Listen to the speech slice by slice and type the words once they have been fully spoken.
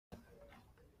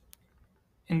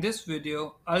In this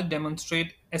video, I'll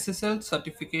demonstrate SSL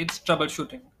Certificates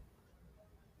Troubleshooting.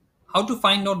 How to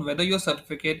find out whether your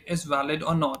certificate is valid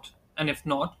or not, and if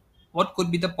not, what could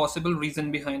be the possible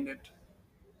reason behind it.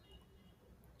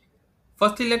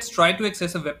 Firstly, let's try to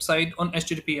access a website on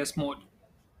HTTPS mode.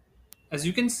 As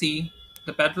you can see,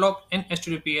 the padlock and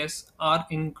HTTPS are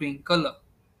in green color.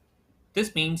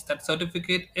 This means that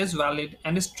certificate is valid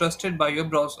and is trusted by your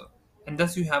browser, and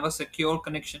thus you have a secure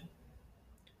connection.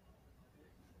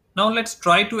 Now let's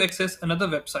try to access another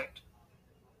website.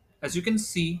 As you can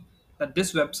see that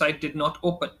this website did not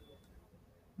open.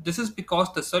 This is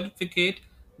because the certificate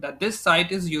that this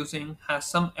site is using has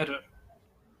some error.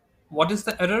 What is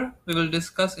the error? We will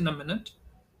discuss in a minute.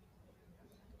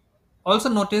 Also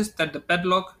notice that the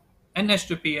padlock and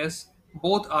HTTPS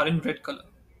both are in red color.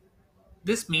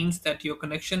 This means that your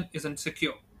connection isn't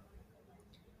secure.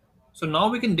 So now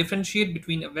we can differentiate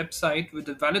between a website with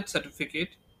a valid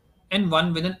certificate and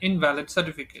one with an invalid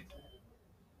certificate.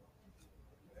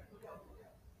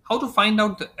 How to find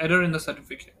out the error in the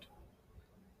certificate?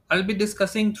 I'll be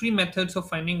discussing three methods of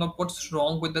finding out what's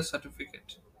wrong with the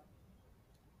certificate.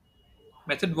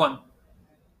 Method 1.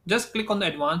 Just click on the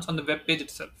advanced on the web page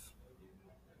itself.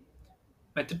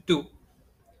 Method 2.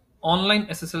 Online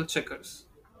SSL checkers.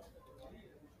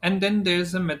 And then there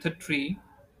is a method 3,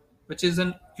 which is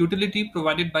an utility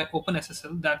provided by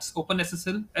OpenSSL, that's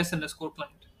OpenSSL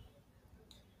S_client.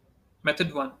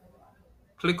 Method 1.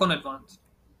 Click on advanced.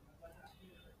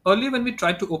 Earlier when we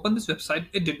tried to open this website,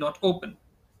 it did not open.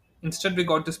 Instead we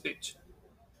got this page.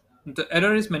 The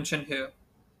error is mentioned here.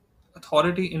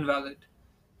 Authority invalid.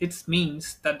 It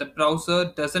means that the browser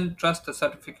doesn't trust the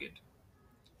certificate.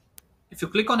 If you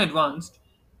click on advanced,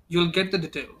 you'll get the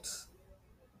details.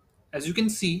 As you can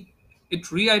see,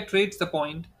 it reiterates the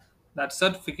point that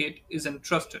certificate is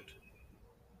entrusted.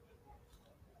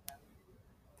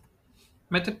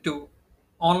 Method 2.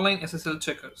 Online SSL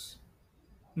checkers.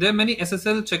 There are many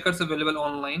SSL checkers available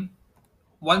online.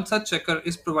 One such checker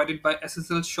is provided by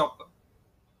SSL Shopper.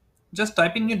 Just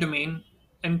type in your domain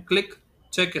and click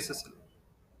Check SSL.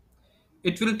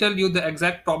 It will tell you the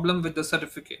exact problem with the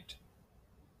certificate.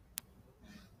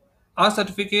 Our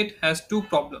certificate has two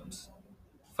problems.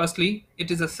 Firstly, it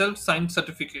is a self-signed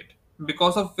certificate,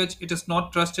 because of which it is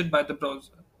not trusted by the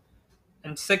browser.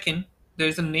 And second, there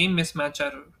is a name mismatch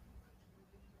error.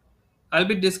 I'll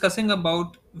be discussing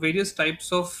about various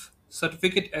types of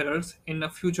certificate errors in a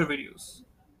future videos.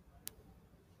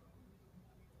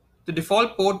 The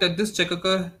default port that this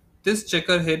checker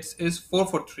hits is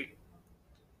 443.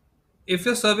 If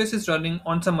your service is running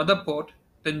on some other port,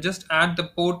 then just add the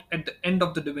port at the end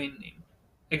of the domain name.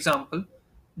 Example,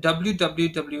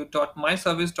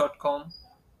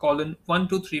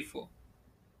 www.myservice.com:1234.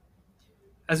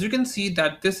 As you can see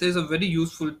that this is a very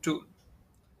useful tool.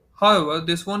 However,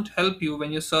 this won't help you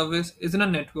when your service is in a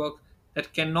network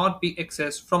that cannot be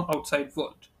accessed from outside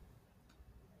world.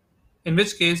 In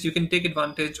which case you can take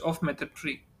advantage of method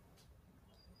 3.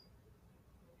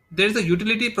 There is a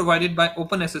utility provided by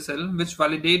OpenSSL which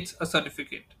validates a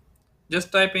certificate.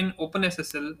 Just type in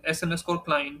OpenSSL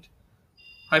S_client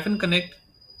 -connect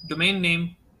domain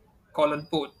name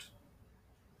 :port.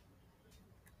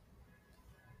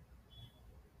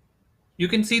 You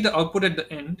can see the output at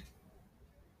the end.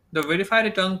 The verify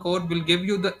return code will give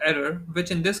you the error, which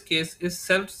in this case is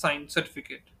self-signed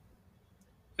certificate.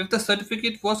 If the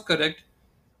certificate was correct,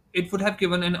 it would have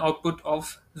given an output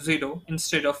of 0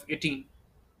 instead of 18.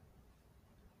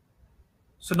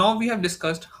 So now we have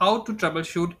discussed how to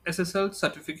troubleshoot SSL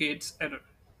certificates error.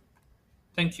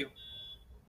 Thank you.